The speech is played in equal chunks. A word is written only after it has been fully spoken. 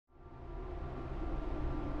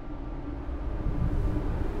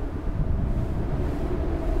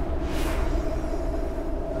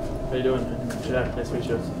you doing? Jack, nice to meet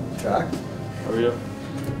you. Jack? How are you?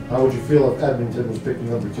 How would you feel if Edmonton was picking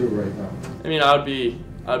number 2 right now? I mean, I'd be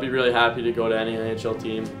really happy to go to any NHL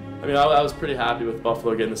team. I mean, I was pretty happy with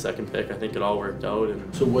Buffalo getting the second pick. I think it all worked out.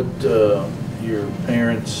 And so what your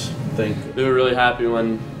parents think? They were really happy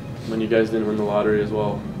when you guys didn't win the lottery as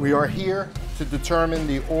well. We are here to determine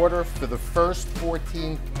the order for the first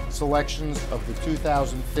 14 selections of the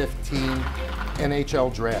 2015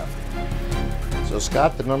 NHL Draft. So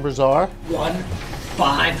Scott, the numbers are? 1,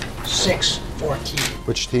 5, 6, 14.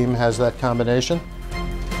 Which team has that combination?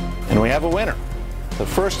 And we have a winner. The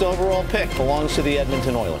first overall pick belongs to the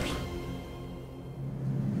Edmonton Oilers.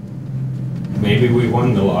 Maybe we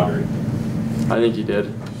won the lottery. I think you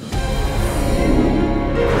did.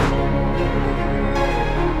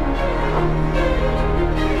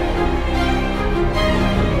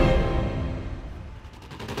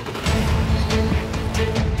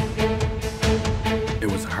 It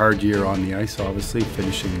was a hard year on the ice, obviously,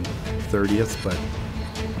 finishing 30th, but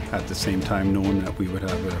at the same time, knowing that we would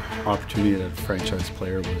have an opportunity as a franchise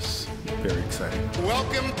player was very exciting.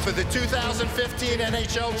 Welcome to the 2015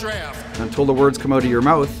 NHL Draft. Until the words come out of your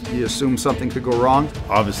mouth, you assume something could go wrong.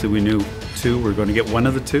 Obviously, we knew we're going to get one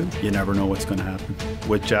of the two. You never know what's going to happen.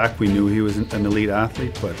 With Jack, we knew he was an elite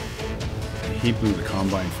athlete, but he blew the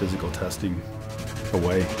combine physical testing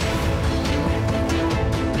away.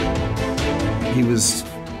 He was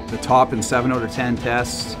the top in 7 out of 10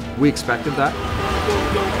 tests. We expected that.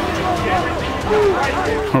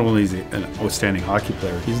 Not only is he an outstanding hockey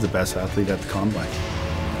player, he's the best athlete at the Combine.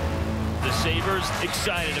 The Sabres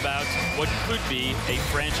excited about what could be a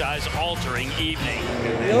franchise-altering evening.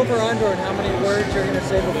 The over-under on how many words you're going to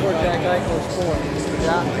say before Jack Eichel scores.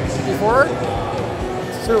 Yeah. Before?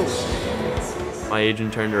 2. My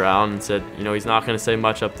agent turned around and said, you know, he's not going to say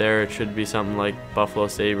much up there. It should be something like Buffalo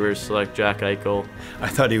Sabres select Jack Eichel. I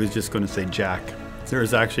thought he was just going to say Jack. There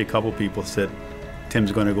was actually a couple people said,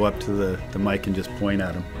 Tim's going to go up to the mic and just point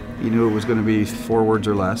at him. He knew it was going to be 4 words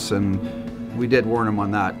or less, and we did warn him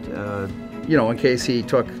on that. You know, in case he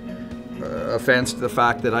took offense to the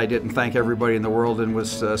fact that I didn't thank everybody in the world and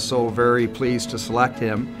was so very pleased to select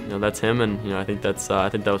him. You know, that's him, and you know, I think that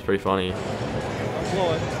was pretty funny.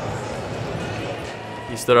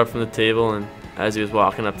 He stood up from the table, and as he was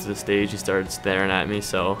walking up to the stage, he started staring at me.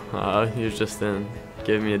 So he was just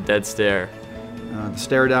giving me a dead stare. The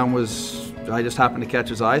stare down was, I just happened to catch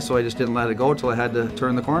his eye, so I just didn't let it go until I had to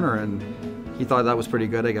turn the corner, and he thought that was pretty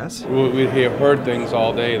good, I guess. We'd heard things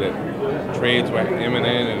all day that trades were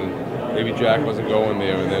imminent and maybe Jack wasn't going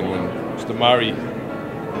there, and then when Mr. Murray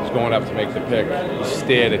was going up to make the pick, he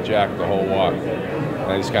stared at Jack the whole walk.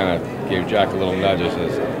 And I just kind of gave Jack a little nudge and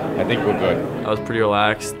says, I think we're good. I was pretty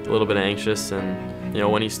relaxed, a little bit anxious, and you know,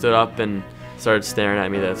 when he stood up and started staring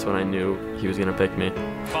at me, that's when I knew he was going to pick me.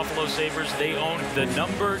 Buffalo Sabres, they owned the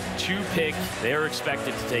number 2 pick. They're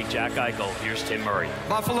expected to take Jack Eichel. Here's Tim Murray.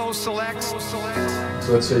 Buffalo selects. So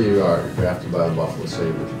let's say you are drafted by the Buffalo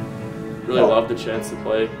Sabres. Really love the chance to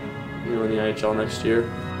play, you know, in the NHL next year.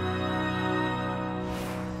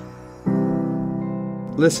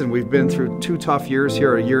 Listen, we've been through 2 tough years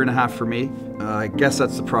here, a year and a half for me. I guess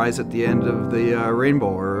that's the prize at the end of the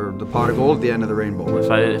rainbow, or the pot of gold at the end of the rainbow.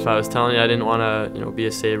 If I was telling you I didn't want to, you know, be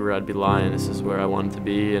a Sabre, I'd be lying. This is where I wanted to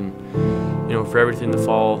be, and you know, for everything to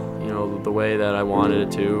fall, you know, the way that I wanted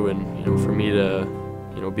it to, and you know, for me to,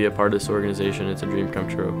 you know, be a part of this organization, it's a dream come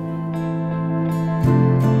true.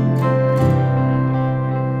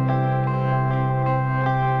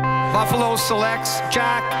 Buffalo selects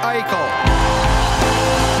Jack Eichel.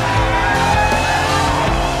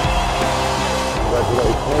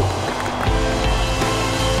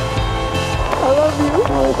 I love you.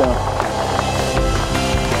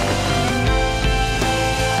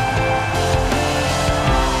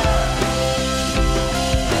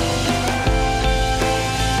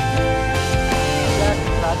 Jack,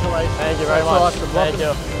 congratulations. Thank you very much. Awesome. Thank you.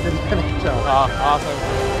 Awesome.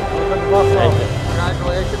 Thank you.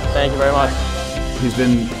 Congratulations. Thank you very much. He's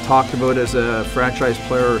been talked about as a franchise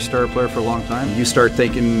player or a star player for a long time. You start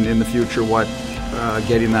thinking in the future what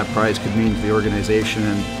getting that prize could mean to the organization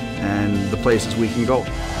and the places we can go.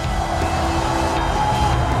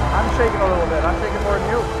 I'm shaking a little bit. I'm shaking more than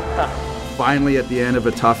you. Finally, at the end of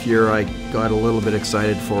a tough year, I got a little bit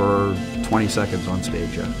excited for 20 seconds on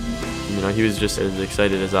stage. You know, he was just as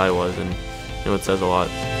excited as I was, and you know, it says a lot.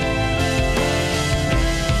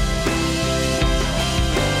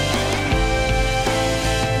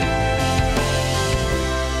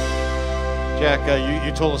 Jack,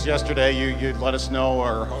 you told us yesterday you'd let us know,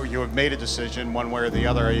 or you have made a decision one way or the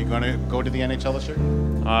other. Are you going to go to the NHL this year?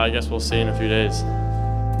 I guess we'll see in a few days.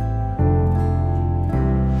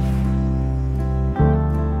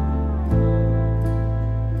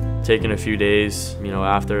 taking a few days, you know,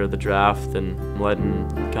 after the draft and letting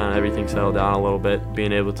kind of everything settle down a little bit,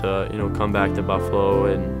 being able to, you know, come back to Buffalo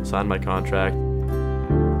and sign my contract.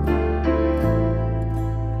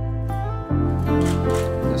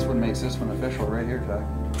 This one makes this one official right here, Jack.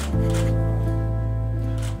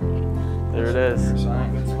 There it is.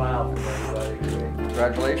 Good smile for everybody.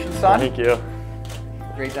 Congratulations, son. Thank you.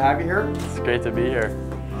 Great to have you here. It's great to be here.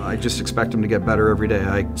 I just expect him to get better every day.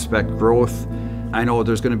 I expect growth. I know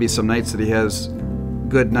there's going to be some nights that he has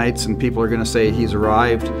good nights and people are going to say he's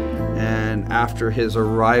arrived, and after his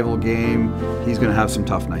arrival game he's going to have some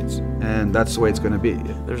tough nights, and that's the way it's going to be.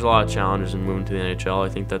 There's a lot of challenges in moving to the NHL. I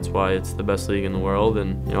think that's why it's the best league in the world,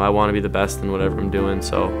 and you know, I want to be the best in whatever I'm doing,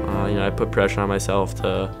 so you know, I put pressure on myself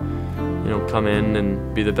to, you know, come in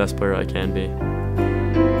and be the best player I can be.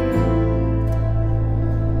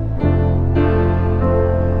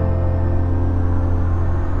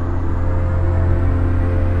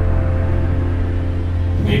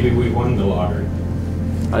 Maybe we won the lottery.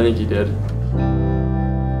 I think you did.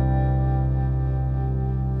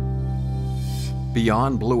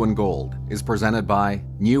 Beyond Blue and Gold is presented by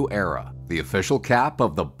New Era, the official cap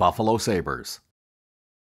of the Buffalo Sabres.